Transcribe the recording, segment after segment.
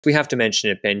We have to mention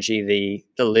it, Benji,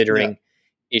 the littering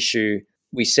issue.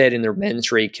 We said in the men's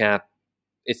recap,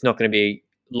 it's not going to be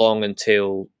long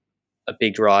until a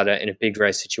big rider in a big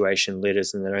race situation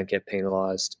litters and they don't get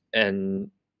penalised.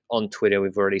 And on Twitter,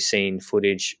 we've already seen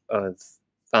footage of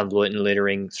Van Vleuten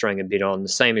littering, throwing a bid on, the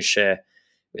same as Cher,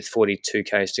 with 42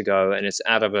 Ks to go, and it's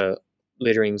out of a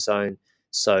littering zone,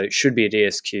 so it should be a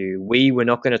DSQ. We were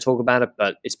not going to talk about it,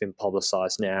 but it's been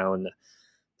publicised now, and the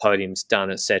podium's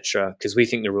done, etc. Because we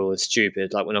think the rule is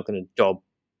stupid. Like, we're not going to dob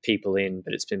people in,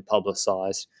 but it's been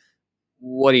publicised.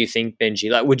 What do you think,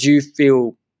 Benji? Like, would you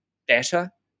feel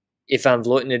better if Van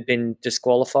Vleuten had been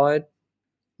disqualified?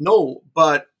 No,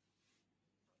 but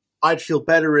I'd feel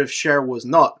better if Cher was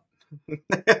not.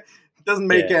 It doesn't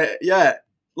make it. Yeah,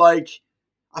 like,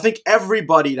 I think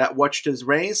everybody that watched this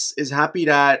race is happy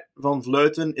that Van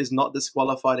Vleuten is not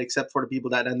disqualified, except for the people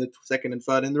that ended second and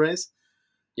third in the race.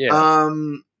 Yeah,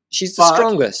 she's the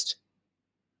strongest.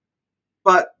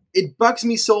 But it bugs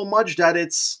me so much that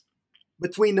it's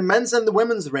between the men's and the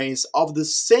women's race of the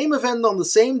same event on the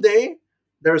same day.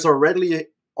 There's already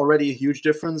a huge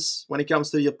difference when it comes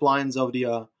to the appliance of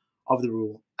the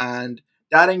rule, and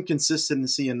that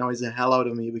inconsistency annoys the hell out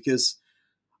of me, because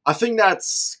I think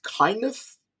that's kind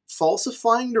of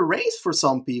falsifying the race for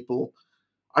some people.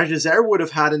 Argeser would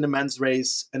have had in the men's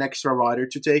race an extra rider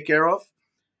to take care of,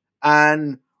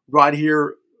 and right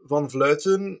here, Van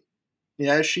Vleuten,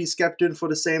 yeah, she's kept in for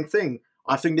the same thing.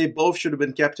 I think they both should have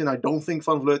been kept in. I don't think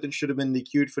Van Vleuten should have been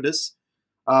DQ'd for this.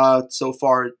 So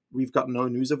far, we've got no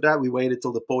news of that. We waited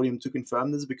till the podium to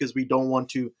confirm this because we don't want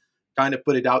to kind of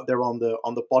put it out there on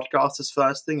the podcast as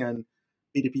first thing and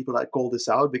be the people that call this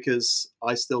out, because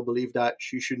I still believe that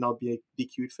she should not be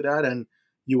DQ'd for that, and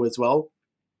you as well.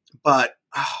 But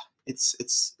it's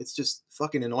just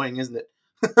fucking annoying, isn't it?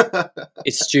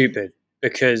 It's stupid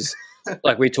because,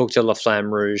 like, we talk to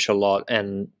Lanterne Rouge a lot,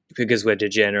 and because we're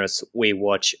degenerates, we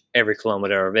watch every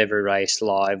kilometre of every race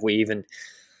live. We even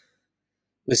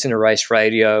listen to race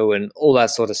radio and all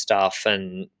that sort of stuff,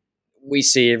 and we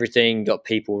see everything, got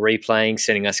people replaying,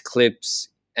 sending us clips,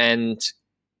 and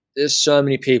there's so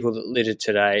many people that littered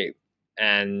today,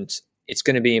 and it's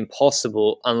going to be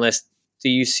impossible unless the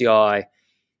UCI,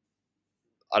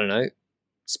 I don't know,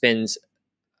 spends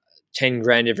 10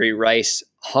 grand every race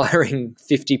hiring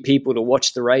 50 people to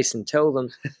watch the race and tell them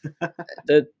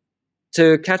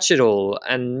to catch it all.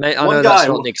 And I know that's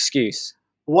not an excuse.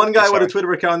 One guy with a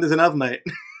Twitter account is enough, mate.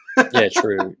 Yeah,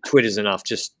 true. Twitter's enough.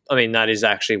 That is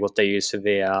actually what they use for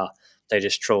VR. They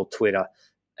just troll Twitter.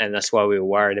 And that's why we were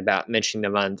worried about mentioning the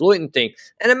Van Vleuten thing.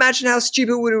 And imagine how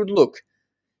stupid it would look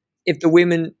if the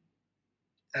women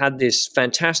had this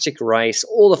fantastic race,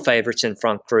 all the favourites in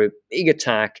front group, big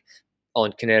attack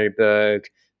on Canterbury,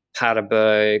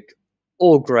 Paterberg,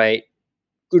 all great,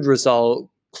 good result,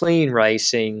 clean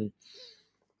racing.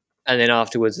 And then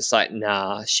afterwards it's like,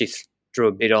 nah, she threw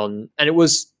a bit on. And it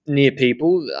was near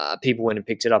people. People went and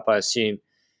picked it up, I assume.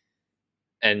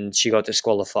 And she got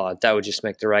disqualified. That would just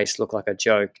make the race look like a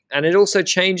joke. And it also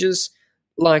changes,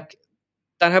 like,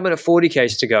 that happened at 40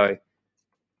 Ks to go.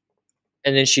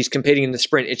 And then she's competing in the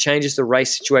sprint. It changes the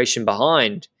race situation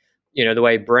behind, the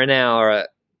way Brennauer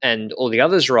and all the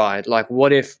others ride. Like,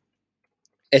 what if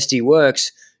SD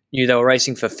Works knew they were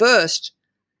racing for first?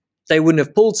 They wouldn't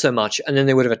have pulled so much, and then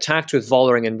they would have attacked with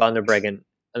Vollering and Vanderbreggen,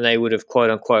 and they would have,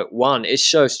 quote-unquote, won. It's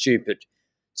so stupid.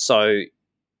 So,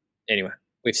 anyway,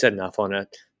 we've said enough on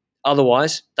it.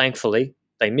 Otherwise, thankfully,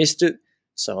 they missed it.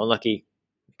 So unlucky.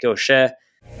 Go share.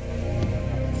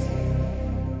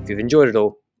 If you've enjoyed it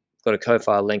all, got a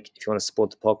Ko-Fi link if you want to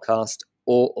support the podcast,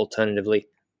 or alternatively,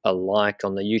 a like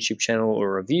on the YouTube channel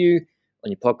or a review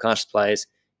on your podcast players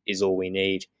is all we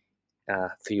need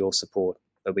for your support.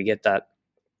 But we get that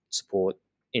support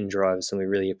in droves, and we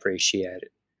really appreciate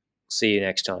it. See you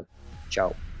next time.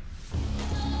 Ciao.